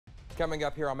Coming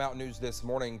up here on Mountain News this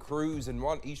morning, crews in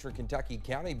one eastern Kentucky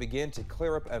county begin to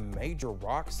clear up a major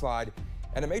rock slide,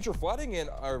 and a major flooding in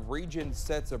a region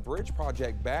sets a bridge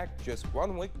project back just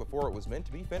 1 week before it was meant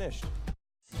to be finished.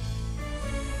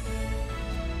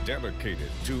 Dedicated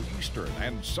to eastern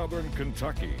and southern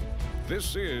Kentucky,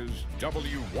 this is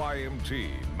WYMT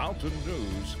Mountain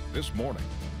News this morning.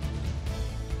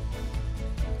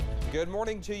 Good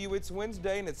morning to you. It's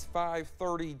Wednesday and it's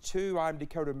 5:32. I'm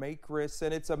Dakota Makris,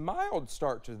 and it's a mild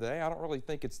start today. I don't really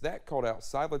think it's that cold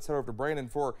outside. Let's head over to Brandon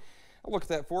for a look at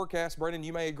that forecast. Brandon,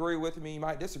 you may agree with me, you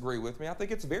might disagree with me. I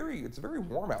think it's very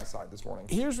warm outside this morning.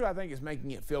 Here's what I think is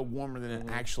making it feel warmer than it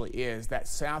actually is. That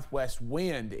southwest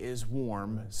wind is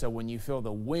warm, so when you feel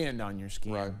the wind on your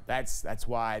skin, that's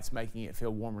why it's making it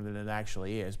feel warmer than it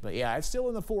actually is. But yeah, it's still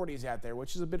in the 40s out there,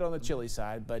 which is a bit on the chilly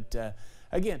side, but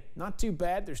again, not too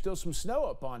bad. There's still some snow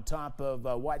up on top of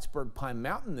Whitesburg Pine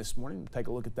Mountain this morning. Take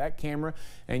a look at that camera,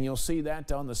 and you'll see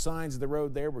that on the signs of the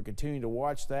road there. We're continuing to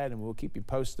watch that, and we'll keep you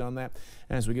posted on that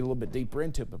as we get a little bit deeper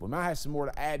into it. But we might have some more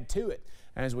to add to it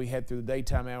as we head through the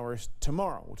daytime hours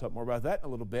tomorrow. We'll talk more about that in a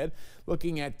little bit.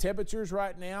 Looking at temperatures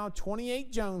right now,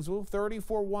 28 Jonesville,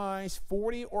 34 Wise,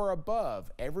 40 or above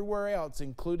everywhere else,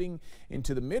 including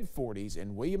into the mid-40s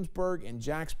in Williamsburg and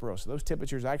Jacksboro. So those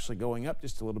temperatures actually going up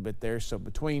just a little bit there. So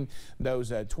between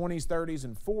those 20s, 30s,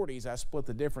 and 40s, I split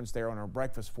the difference there on our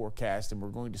breakfast forecast, and we're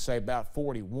going to say about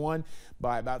 41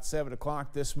 by about 7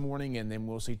 o'clock this morning, and then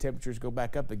we'll see temperatures go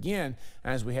back up again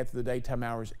as we head through the daytime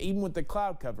hours, even with the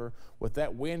cloud cover, with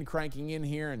that wind cranking in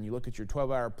here, and you look at your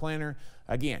 12-hour planner.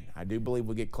 Again, I do believe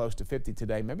we'll get close to 50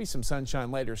 today, maybe some sunshine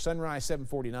later. Sunrise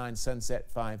 7:49,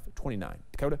 sunset 5:29.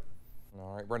 Dakota?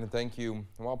 All right, Brendan, thank you.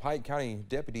 Well, Pike County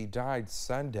deputy died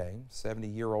Sunday.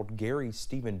 70-year-old Gary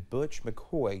Stephen Butch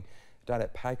McCoy died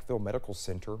at Pikeville Medical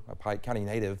Center, a Pike County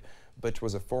native. Butch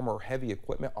was a former heavy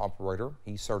equipment operator.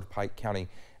 He served Pike County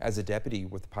as a deputy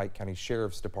with the Pike County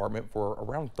Sheriff's Department for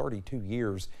around 32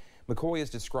 years. McCoy is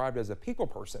described as a people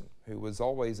person who was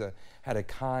always had a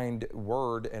kind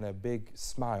word and a big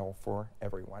smile for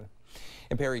everyone.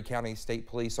 In Perry County, state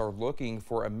police are looking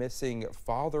for a missing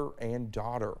father and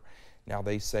daughter. Now,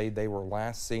 they say they were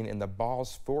last seen in the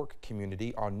Balls Fork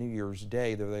community on New Year's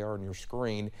Day. There they are on your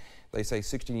screen. They say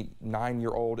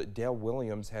 69-year-old Dale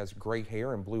Williams has gray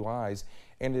hair and blue eyes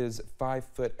and is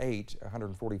 5'8",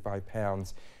 145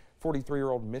 pounds.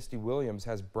 43-year-old Misty Williams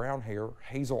has brown hair,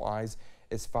 hazel eyes,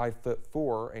 is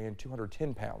 5'4" and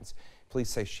 210 pounds. Police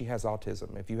say she has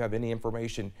autism. If you have any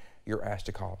information, you're asked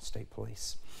to call state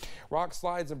police. Rock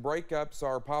slides and breakups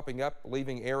are popping up,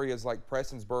 leaving areas like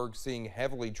Prestonsburg seeing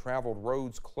heavily traveled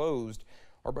roads closed.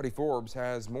 Our buddy Forbes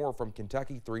has more from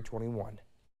Kentucky 321.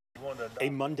 A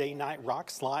Monday night rock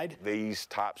slide. These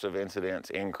types of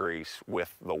incidents increase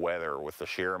with the weather, with the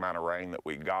sheer amount of rain that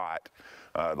we got.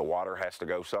 The water has to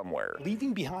go somewhere.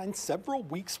 Leaving behind several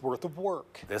weeks worth of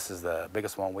work. This is the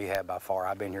biggest one we had by far.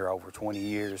 I've been here over 20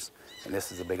 years, and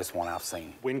this is the biggest one I've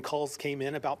seen. When calls came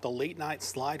in about the late night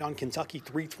slide on Kentucky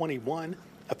 321,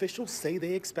 officials say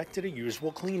they expected a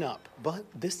usual cleanup, but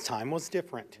this time was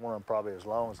different. One of them probably as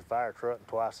long as a fire truck and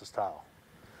twice as tall.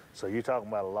 So you're talking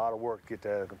about a lot of work to get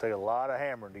that. It can take a lot of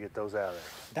hammering to get those out of there.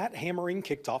 That hammering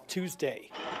kicked off Tuesday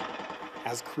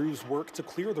as crews work to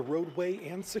clear the roadway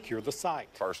and secure the site.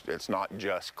 First, it's not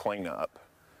just cleanup.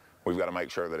 We've got to make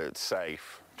sure that it's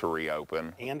safe to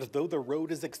reopen. And though the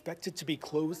road is expected to be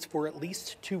closed for at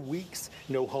least 2 weeks,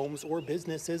 no homes or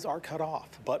businesses are cut off.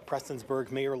 But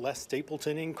Prestonsburg Mayor Les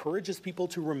Stapleton encourages people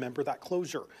to remember that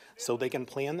closure so they can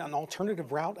plan an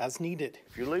alternative route as needed.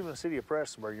 If you're leaving the city of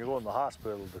Prestonsburg, you're going to the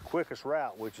hospital, the quickest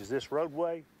route, which is this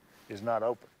roadway, is not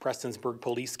open. Prestonsburg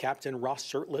Police Captain Ross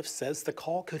Shurtleff says the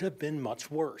call could have been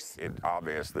much worse. It's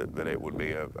obvious that it would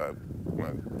be a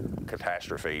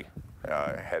catastrophe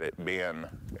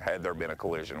had there been a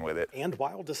collision with it. And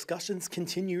while discussions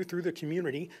continue through the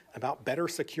community about better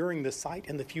securing the site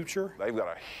in the future, they've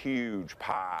got a huge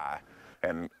pie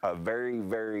and a very,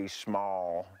 very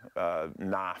small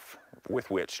knife with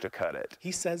which to cut it.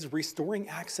 He says restoring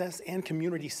access and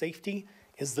community safety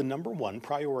is the #1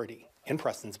 priority. In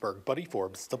Prestonsburg, Buddy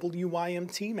Forbes,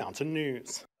 WYMT Mountain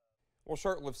News. Well,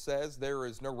 Shurtleff says there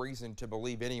is no reason to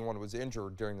believe anyone was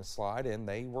injured during the slide, and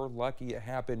they were lucky it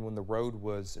happened when the road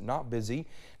was not busy.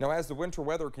 Now, as the winter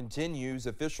weather continues,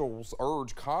 officials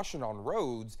urge caution on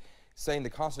roads, saying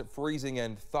the constant freezing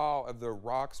and thaw of the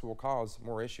rocks will cause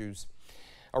more issues.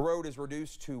 A road is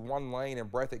reduced to 1 lane in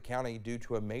Breathitt County due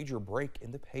to a major break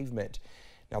in the pavement.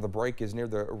 Now, the break is near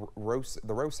the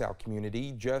Rosal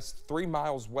community, just 3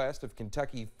 miles west of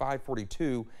Kentucky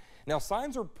 542. Now,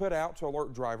 signs are put out to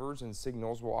alert drivers, and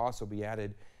signals will also be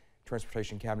added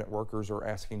Transportation Cabinet workers are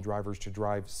asking drivers to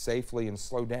drive safely and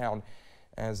slow down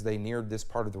as they neared this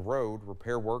part of the road.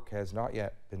 Repair work has not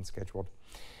yet been scheduled.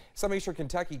 Some eastern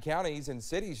Kentucky counties and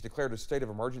cities declared a state of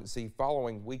emergency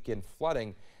following weekend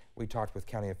flooding. We talked with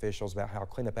county officials about how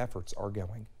cleanup efforts are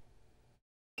going.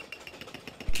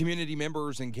 Community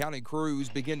members and county crews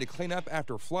begin to clean up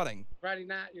after flooding. Friday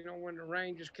night, when the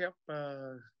rain just kept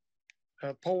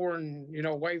pouring,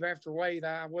 wave after wave,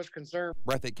 I was concerned.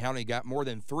 Breathitt County got more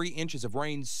than 3 inches of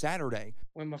rain Saturday.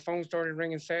 When my phone started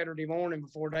ringing Saturday morning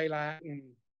before daylight, and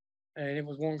it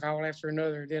was one call after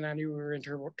another, then I knew we were in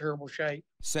terrible shape.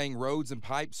 Saying roads and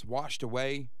pipes washed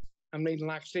away. I'm needing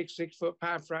like 6-foot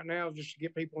pipes right now just to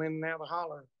get people in and out of the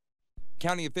holler.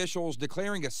 County officials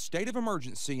declaring a state of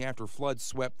emergency after floods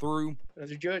swept through.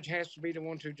 The judge has to be the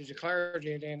one to declare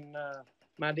it, and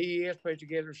my DES put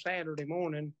together Saturday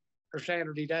morning or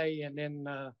Saturday day, and then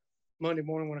Monday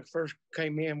morning when it first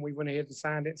came in, we went ahead and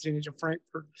signed it and sent it to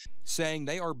Frankfort. Saying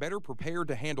they are better prepared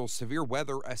to handle severe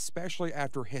weather, especially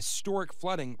after historic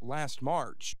flooding last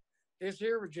March. This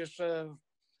here was just a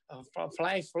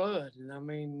flash flood, and I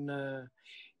mean,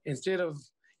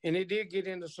 and it did get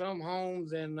into some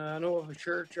homes, and I know of a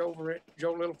church over at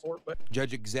Joe Littlefort. But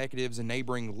judge executives in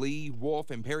neighboring Lee,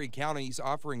 Wolf, and Perry counties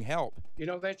offering help.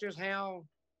 That's just how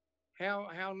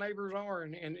neighbors are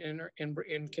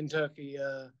in Kentucky,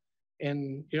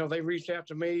 and they reached out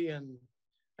to me and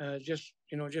just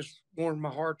warmed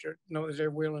my heart to know that they're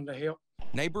willing to help.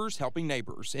 Neighbors helping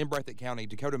neighbors. In Breathitt County,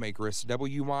 Dakota Makris,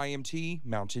 WYMT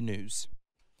Mountain News.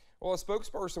 Well, a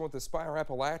spokesperson with Aspire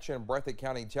Appalachia in Breathitt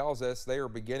County tells us they are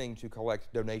beginning to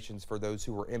collect donations for those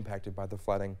who were impacted by the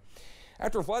flooding.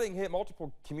 After flooding hit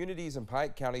multiple communities in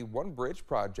Pike County, one bridge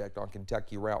project on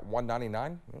Kentucky Route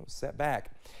 199 was set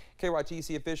back.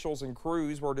 KYTC officials and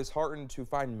crews were disheartened to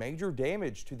find major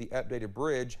damage to the updated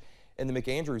bridge in the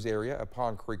McAndrews area of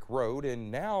Pond Creek Road,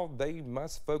 and now they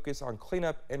must focus on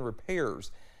cleanup and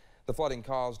repairs. The flooding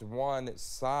caused one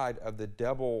side of the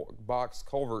double box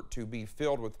culvert to be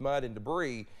filled with mud and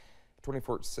debris, a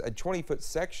 20-foot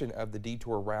section of the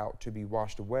detour route to be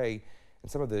washed away,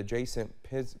 and some of the adjacent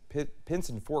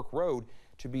Pinson Fork Road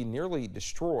to be nearly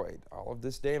destroyed. All of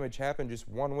this damage happened just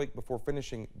 1 week before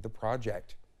finishing the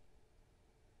project.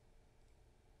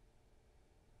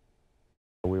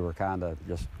 We were kind of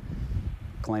just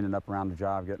cleaning up around the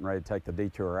job, getting ready to take the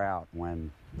detour out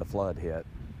when the flood hit.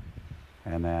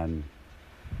 And then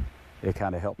it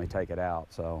kind of helped me take it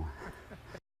out, so.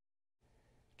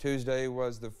 Tuesday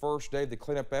was the first day of the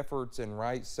cleanup efforts, and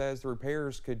Wright says the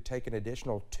repairs could take an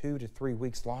additional 2 to 3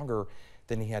 weeks longer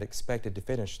than he had expected to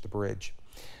finish the bridge.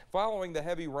 Following the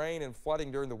heavy rain and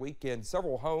flooding during the weekend,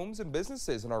 several homes and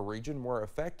businesses in our region were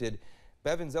affected.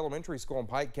 Bevins Elementary School in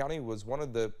Pike County was one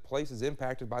of the places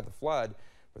impacted by the flood,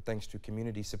 but thanks to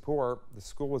community support, the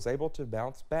school was able to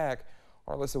bounce back.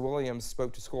 Alyssa Williams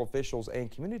spoke to school officials and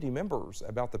community members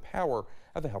about the power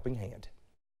of a helping hand.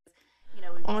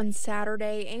 On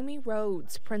Saturday, Amy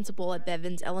Rhodes, principal at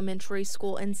Bevins Elementary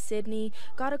School in Sidney,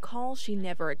 got a call she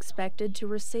never expected to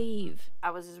receive. I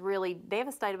was really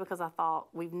devastated because I thought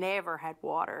we've never had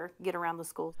water get around the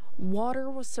school. Water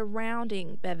was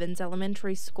surrounding Bevins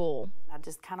Elementary School. I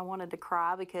just kind of wanted to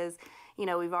cry because,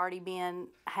 we've already been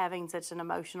having such an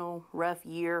emotional, rough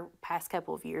year, past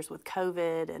couple of years with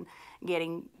COVID and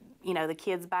getting the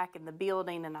kids back in the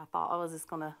building, and I thought, oh, is this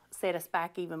going to set us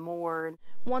back even more?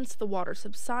 Once the water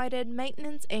subsided,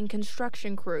 maintenance and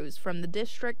construction crews from the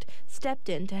district stepped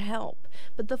in to help,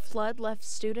 but the flood left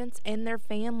students and their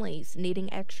families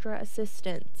needing extra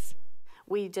assistance.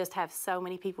 We just have so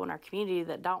many people in our community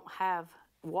that don't have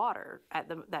water at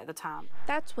the time.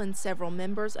 That's when several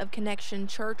members of Connection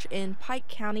Church in Pike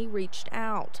County reached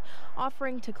out,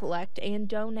 offering to collect and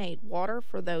donate water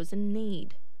for those in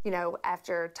need.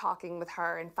 After talking with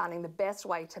her and finding the best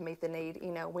way to meet the need,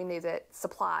 we knew that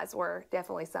supplies were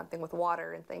definitely something with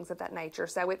water and things of that nature.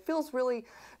 So it feels really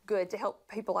good to help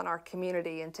people in our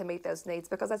community and to meet those needs,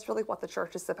 because that's really what the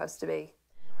church is supposed to be.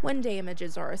 When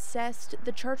damages are assessed,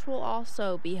 the church will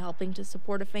also be helping to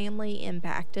support a family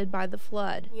impacted by the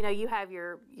flood. You have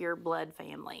your blood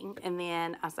family, and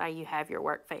then I say you have your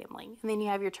work family, and then you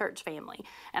have your church family.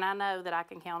 And I know that I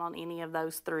can count on any of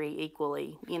those three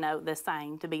equally, the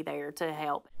same, to be there to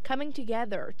help. Coming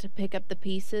together to pick up the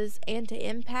pieces and to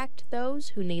impact those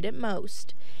who need it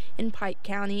most. In Pike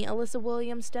County, Alyssa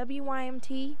Williams,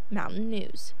 WYMT Mountain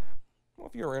News. Well,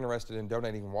 if you're interested in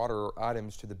donating water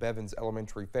items to the Bevins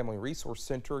Elementary Family Resource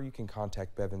Center, you can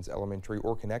contact Bevins Elementary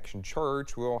or Connection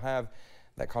Church. We'll have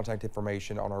that contact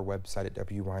information on our website at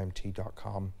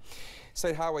WYMT.com.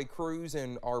 State highway crews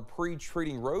are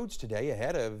pre-treating roads today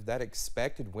ahead of that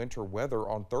expected winter weather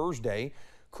on Thursday.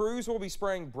 Crews will be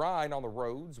spraying brine on the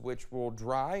roads, which will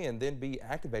dry and then be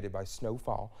activated by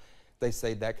snowfall. They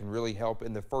say that can really help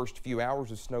in the first few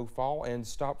hours of snowfall and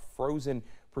stop frozen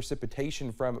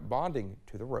precipitation from bonding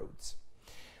to the roads.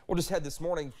 Well, just had this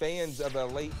morning, fans of a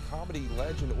late comedy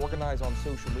legend organized on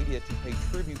social media to pay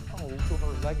tribute to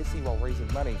her legacy while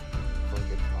raising money for a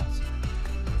good cause.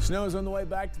 Snow is on the way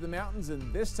back to the mountains,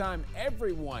 and this time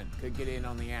everyone could get in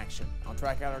on the action. I'll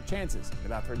track out our chances in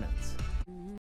about 3 minutes.